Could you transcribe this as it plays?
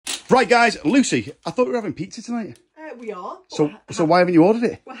Right, guys, Lucy, I thought we were having pizza tonight. We are. So why haven't you ordered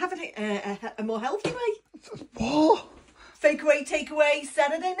it? We're having it a more healthy way. What? Fake away, take away,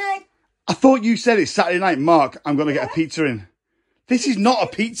 Saturday night. I thought you said it's Saturday night, Mark. I'm going to get a pizza in. This is not a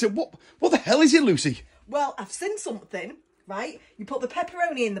pizza. What the hell is it, Lucy? Well, I've seen something, right? You put the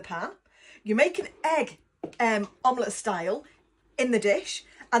pepperoni in the pan. You make an egg omelette style in the dish.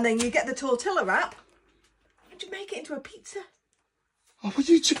 And then you get the tortilla wrap. And you make it into a pizza. Oh,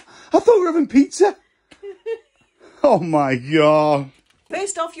 I thought we were having pizza. Oh, my God.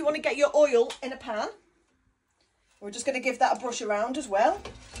 First off, you want to get your oil in a pan. We're just going to give that a brush around as well.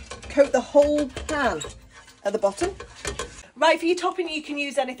 Coat the whole pan at the bottom. Right, for your topping, you can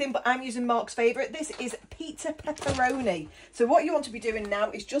use anything, but I'm using Mark's favourite. This is pizza pepperoni. So what you want to be doing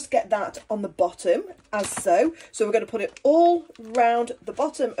now is just get that on the bottom, as so. So we're going to put it all round the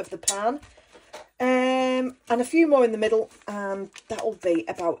bottom of the pan. And a few more in the middle, and that'll be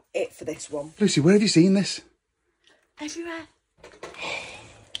about it for this one. Lucy, where have you seen this? Everywhere.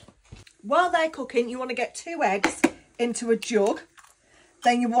 While they're cooking, you want to get 2 eggs into a jug.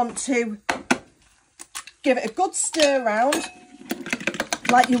 Then you want to give it a good stir round,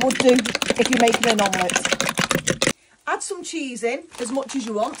 like you would do if you're making an omelette. Add some cheese in, as much as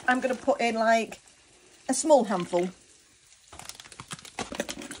you want. I'm going to put in like a small handful.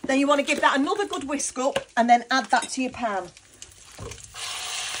 Then you want to give that another good whisk up and then add that to your pan.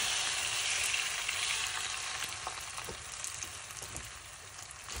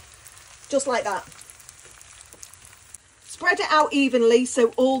 Just like that. Spread it out evenly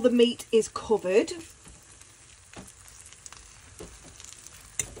so all the meat is covered.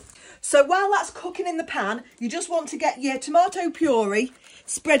 So while that's cooking in the pan, you just want to get your tomato puree,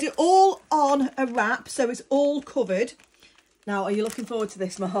 spread it all on a wrap so it's all covered. Now, are you looking forward to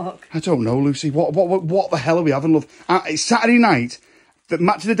this, Mark? I don't know, Lucy. What the hell are we having, love? It's Saturday night. The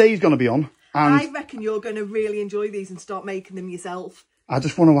match of the day is going to be on. And I reckon you're going to really enjoy these and start making them yourself. I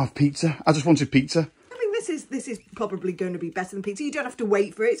just want to have pizza. I just wanted pizza. I mean, this is probably going to be better than pizza. You don't have to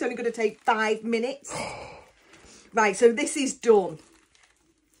wait for it. It's only going to take 5 minutes. Right, so this is done.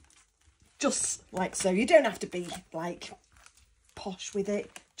 Just like so. You don't have to be, like, posh with it.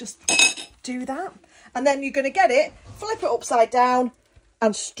 Just do that. And then you're going to get it, flip it upside down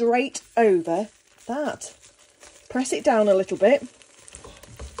and straight over that. Press it down a little bit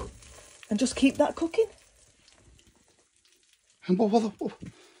and just keep that cooking. And what?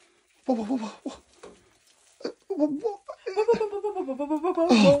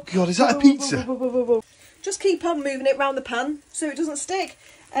 Oh, God, is that a pizza? Just keep on moving it around the pan so it doesn't stick.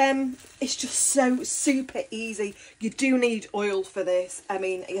 It's just so super easy. You do need oil for this. I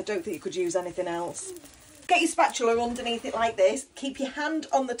mean, I don't think you could use anything else. Get your spatula underneath it like this. Keep your hand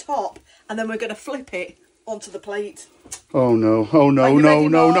on the top and then we're going to flip it onto the plate. Oh, no. Oh, no,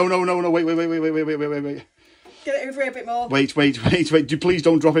 no. Wait. Get it over here a bit more. Wait. Please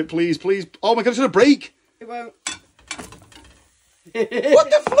don't drop it, please. Oh, my God, it's going to break. It won't. What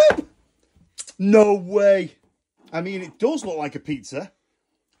the flip? No way. I mean, it does look like a pizza.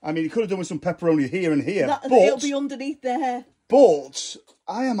 I mean, it could have done with some pepperoni here and here. But it'll be underneath there. But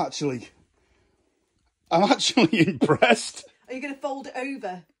I'm actually impressed. Are you going to fold it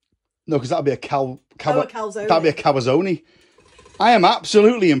over? No, because that'd be a calzone. That'd be a calzone. I am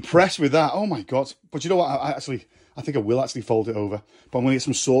absolutely impressed with that. Oh my God! But you know what? I think I will actually fold it over. But I'm going to get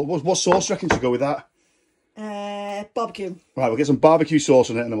some sauce. What sauce do you reckon to go with that? Barbecue. Right, we'll get some barbecue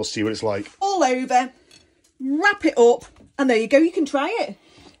sauce on it, and then we'll see what it's like. All over. Wrap it up, and there you go. You can try it.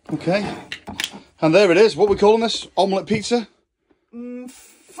 Okay. And there it is. What are we calling this? Omelette pizza?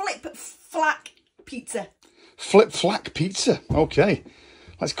 Flip flack pizza. Flip flack pizza. Okay.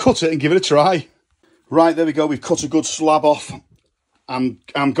 Let's cut it and give it a try. Right, there we go. We've cut a good slab off. I'm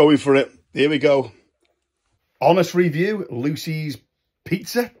going for it. Here we go. Honest review, Lucy's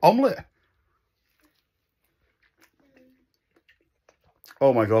pizza omelette.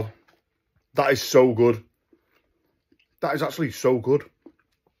 Oh my God. That is so good. That is actually so good.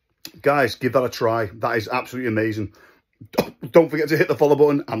 Guys, give that a try. That is absolutely amazing. Don't forget to hit the follow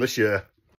button and the share.